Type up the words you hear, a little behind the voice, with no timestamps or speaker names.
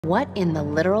What in the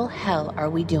literal hell are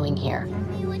we doing here?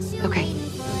 Okay.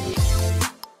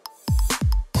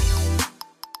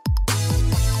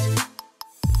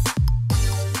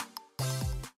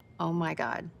 Oh my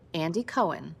God. Andy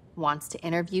Cohen wants to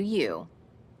interview you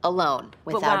alone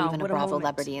without even a Bravo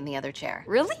celebrity in the other chair.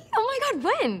 Really? Oh my God,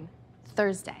 when?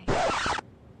 Thursday.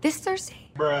 This Thursday?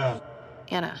 Bruh.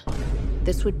 Anna,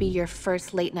 this would be your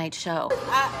first late night show.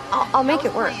 I'll make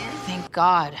it work. Thank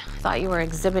God. I thought you were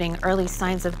exhibiting early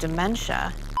signs of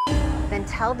dementia. Then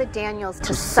tell the Daniels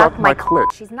to suck my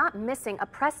clit. She's not missing a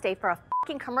press day for a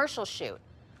fucking commercial shoot.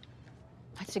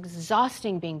 It's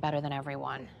exhausting being better than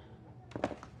everyone.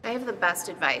 I have the best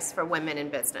advice for women in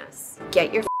business.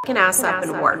 Get your fucking ass up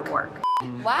and work.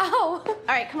 Wow. All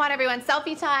right, come on, everyone.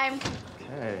 Selfie time.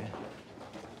 Okay.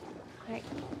 All right.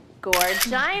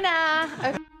 Gorgina.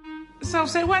 Okay. So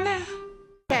say what now?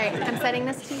 Okay, I'm sending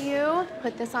this to you.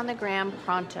 Put this on the gram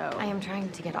pronto. I am trying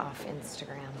to get off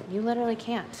Instagram. You literally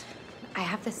can't. I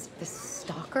have this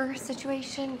stalker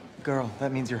situation. Girl,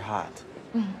 that means you're hot.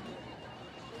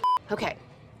 Okay,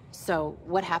 so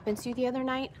what happened to you the other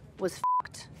night was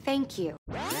fucked. Thank you.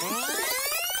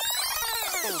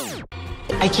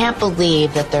 I can't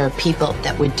believe that there are people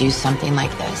that would do something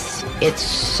like this. It's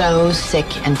so sick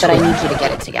and But I twisted. need you to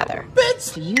get it together.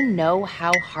 Do you know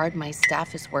how hard my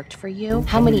staff has worked for you?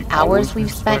 How many hours we've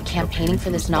spent campaigning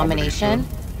for this nomination?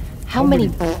 How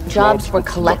many jobs were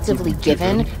collectively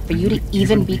given for you to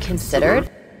even be considered?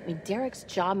 I mean, Derek's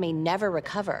job may never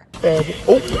recover. And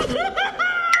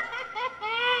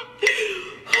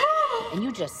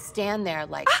you just stand there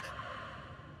like...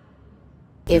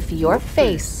 If your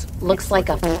face looks like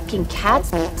a fucking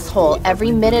cat's hole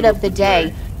every minute of the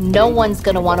day, no one's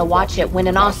gonna want to watch it win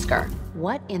an Oscar.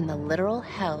 What in the literal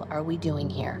hell are we doing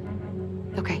here?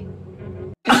 Okay.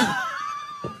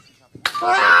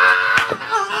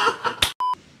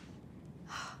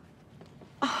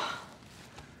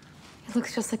 It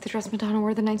looks just like the dress Madonna wore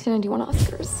at the 1991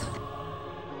 Oscars.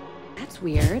 That's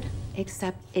weird,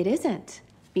 except it isn't,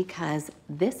 because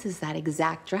this is that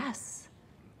exact dress.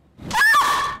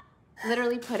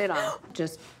 Literally put it on.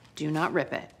 Just do not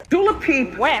rip it. Dula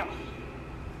peep. Wow.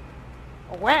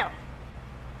 Wow.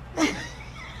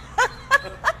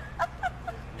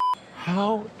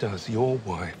 How does your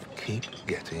wife keep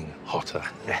getting hotter?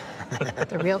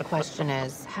 The real question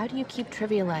is, how do you keep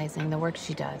trivializing the work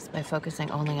she does by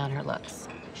focusing only on her looks?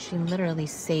 She literally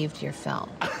saved your film.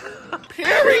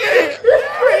 Period!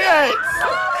 Period!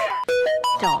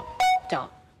 Don't.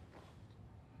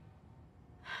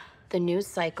 The news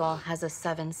cycle has a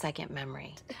 7-second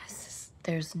memory.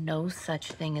 There's no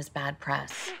such thing as bad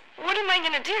press. What am I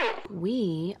gonna do?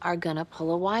 We are gonna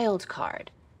pull a wild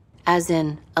card. As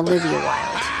in, Olivia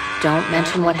Wilde. Don't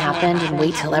mention what happened and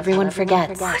wait till everyone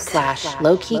forgets. /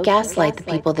 low-key gaslight the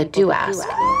people that do ask.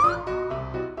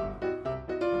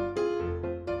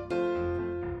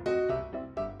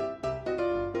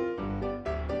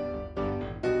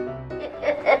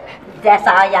 That's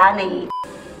all y'all need.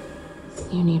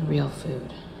 You need real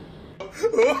food.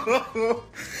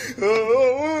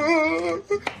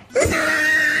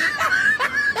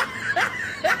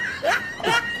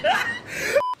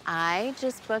 I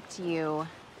just booked you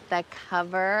the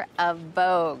cover of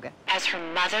Vogue. As her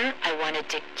mother, I wanted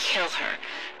to kill her.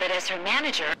 But as her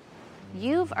manager...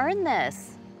 You've earned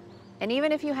this. And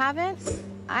even if you haven't,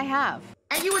 I have.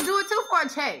 And you would do it too for a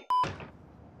check.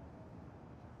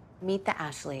 Meet the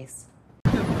Ashleys.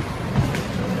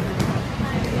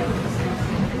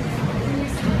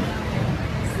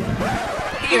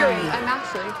 I'm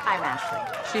Ashley. I'm Ashley.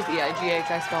 She's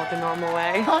E-I-G-H. I spelled the normal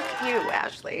way. Fuck you,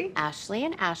 Ashley. Ashley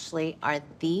and Ashley are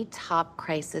the top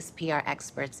crisis PR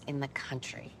experts in the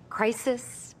country.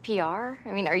 Crisis PR?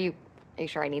 I mean, are you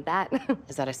sure I need that?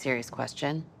 Is that a serious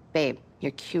question? Babe,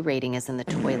 your Q rating is in the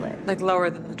toilet. Like lower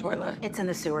than the toilet. It's in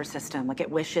the sewer system. Like it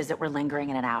wishes it were lingering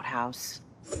in an outhouse.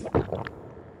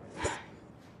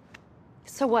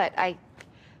 So what? I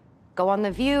go on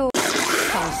The View,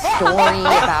 some story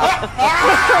about...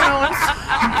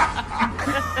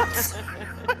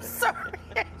 I'm sorry.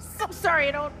 I'm so sorry.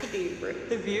 I don't want to be rude.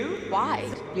 The View? Why?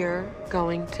 You're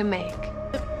going to make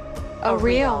a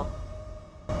reel.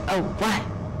 Oh, what?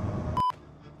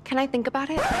 Can I think about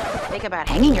it? Think about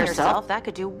hanging yourself. That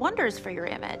could do wonders for your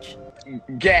image.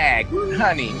 Gag,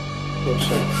 honey.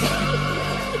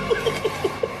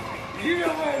 You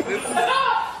know what?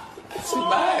 This is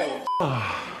mine.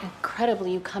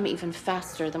 Incredibly, you come even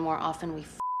faster the more often we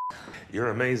You're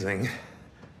amazing.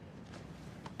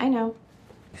 I know.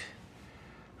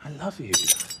 I love you.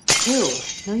 Ew.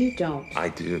 No, you don't. I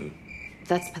do.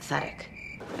 That's pathetic.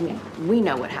 I mean, we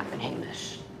know what happened,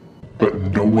 Hamish. but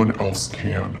no one else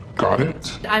can. Got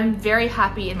it? I'm very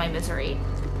happy in my misery.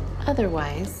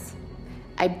 Otherwise,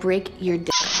 I break your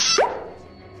dick.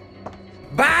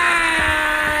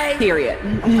 Bye! Period.